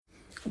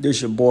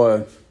This your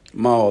boy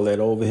Maul at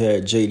over here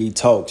at JD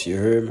Talks, you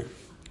heard me?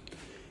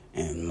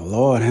 And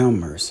Lord have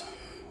mercy.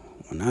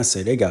 When I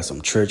say they got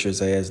some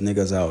treacherous ass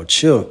niggas out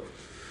chill,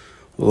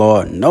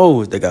 Lord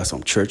knows they got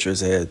some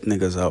treacherous ass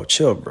niggas out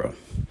chill, bro.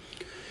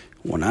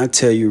 When I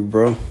tell you,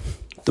 bro,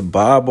 the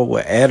Bible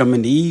with Adam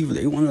and Eve,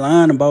 they weren't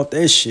lying about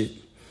that shit.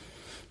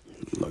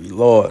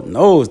 Lord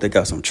knows they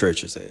got some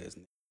treacherous ass.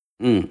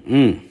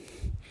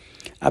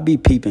 I be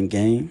peeping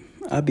game.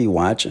 I be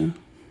watching.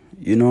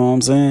 You know what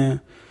I'm saying?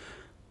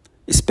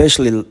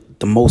 Especially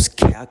the most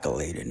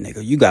calculated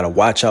nigga. You gotta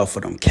watch out for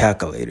them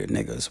calculated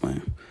niggas,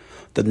 man.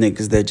 The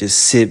niggas that just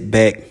sit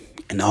back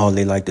and all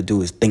they like to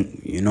do is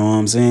think. You know what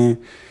I'm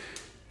saying?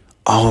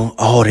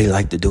 All they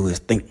like to do is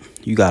think.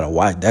 You gotta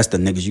watch. That's the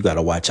niggas you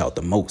gotta watch out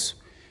the most.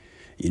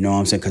 You know what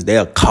I'm saying? Because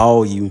they'll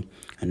call you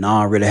and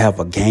already have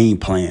a game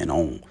plan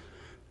on.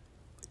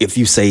 If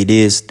you say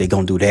this, they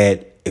gonna do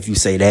that. If you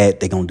say that,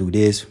 they gonna do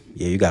this.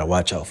 Yeah, you gotta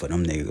watch out for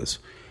them niggas.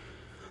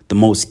 The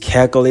most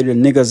calculated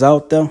niggas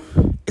out there,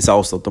 it's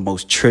also the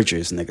most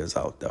treacherous niggas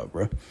out there,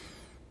 bro.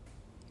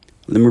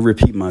 Let me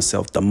repeat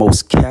myself. The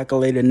most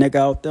calculated nigga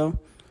out there,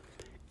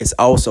 it's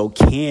also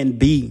can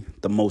be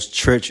the most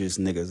treacherous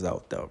niggas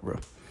out there, bro.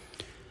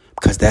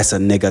 Because that's a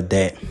nigga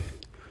that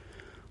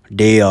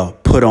they'll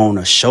put on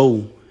a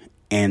show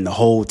and the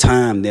whole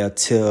time they'll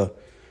tell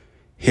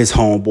his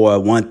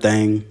homeboy one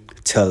thing,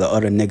 tell the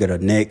other nigga the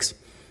next.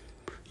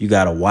 You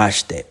gotta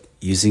watch that.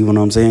 You see what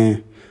I'm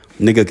saying?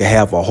 Nigga could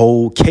have a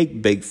whole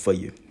cake baked for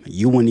you.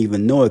 You wouldn't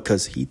even know it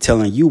because he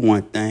telling you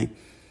one thing.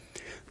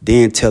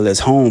 Then tell his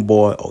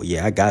homeboy, oh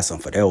yeah, I got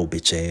something for that old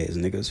bitch ass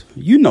niggas.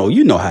 You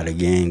know how the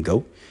game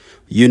go.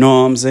 You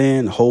know what I'm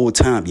saying? The whole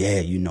time,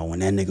 yeah, you know, when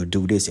that nigga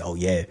do this, oh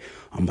yeah,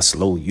 I'ma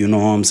slow, you know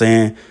what I'm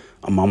saying?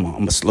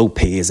 I'ma slow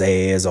pay his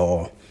ass,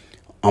 or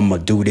I'ma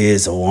do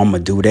this, or I'ma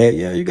do that.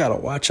 Yeah, you gotta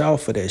watch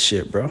out for that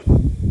shit, bro.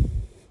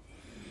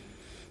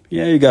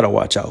 Yeah, you gotta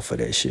watch out for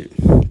that shit.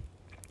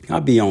 I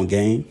be on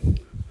game.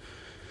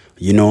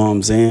 You know what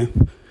I'm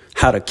saying?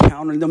 How to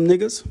counter them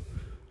niggas?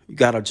 You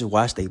gotta just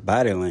watch their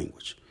body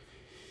language.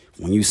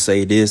 When you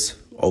say this,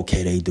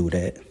 okay, they do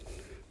that.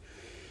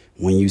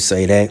 When you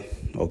say that,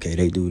 okay,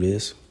 they do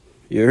this.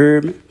 You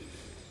heard me?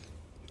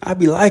 I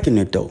be liking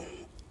it though.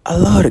 I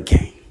love the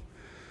game.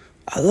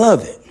 I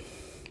love it.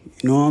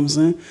 You know what I'm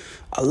saying?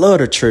 I love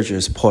the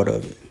treacherous part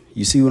of it.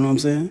 You see what I'm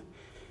saying?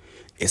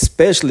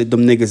 Especially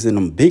them niggas in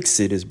them big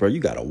cities, bro.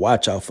 You gotta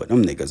watch out for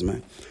them niggas,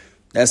 man.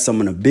 That's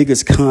some of the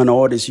biggest con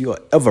artists you'll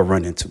ever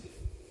run into.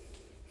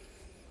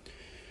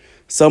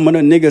 Some of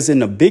the niggas in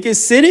the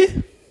biggest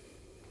city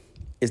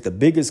is the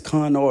biggest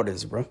con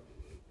artists, bro.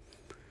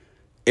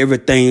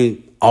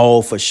 Everything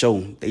all for show.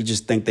 They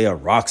just think they a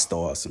rock star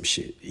or some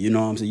shit. You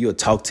know what I'm saying? You'll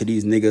talk to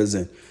these niggas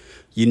and,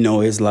 you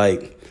know, it's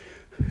like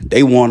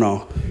they want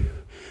to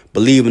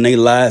believe in their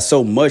lies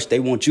so much they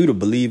want you to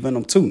believe in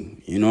them too.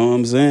 You know what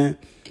I'm saying?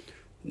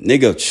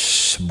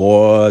 Nigga,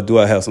 boy, do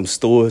I have some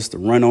stories to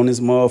run on this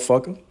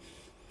motherfucker?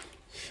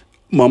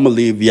 I'ma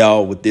leave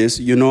y'all with this,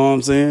 you know what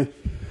I'm saying?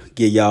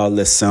 Give y'all a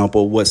little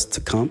sample of what's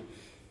to come,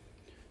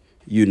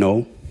 you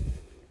know.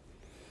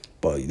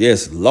 But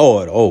yes,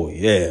 Lord, oh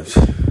yeah.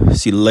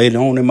 See, later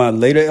on in my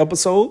later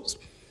episodes,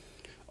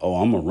 oh,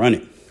 I'ma run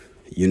it.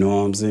 You know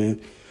what I'm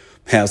saying?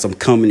 Have some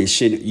coming and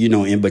shit, you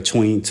know, in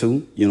between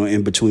too, you know,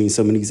 in between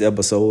some of these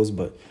episodes.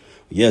 But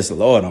yes,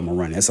 Lord, I'ma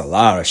run it. That's a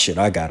lot of shit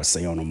I gotta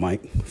say on the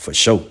mic, for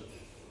sure.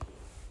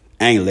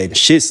 I ain't letting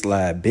shit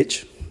slide,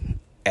 bitch,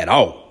 at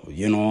all.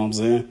 You know what I'm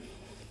saying?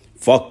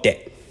 Fuck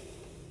that.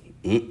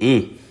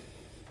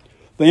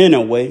 But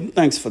anyway,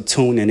 thanks for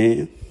tuning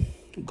in.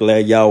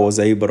 Glad y'all was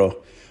able to,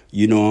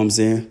 you know what I'm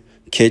saying,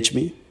 catch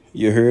me.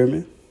 You heard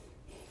me?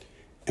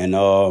 And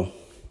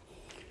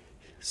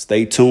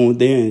stay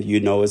tuned in. You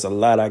know, it's a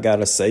lot I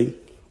gotta say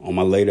on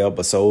my later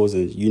episodes.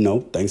 And, you know,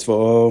 thanks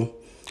for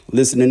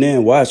listening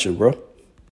in, watching, bro.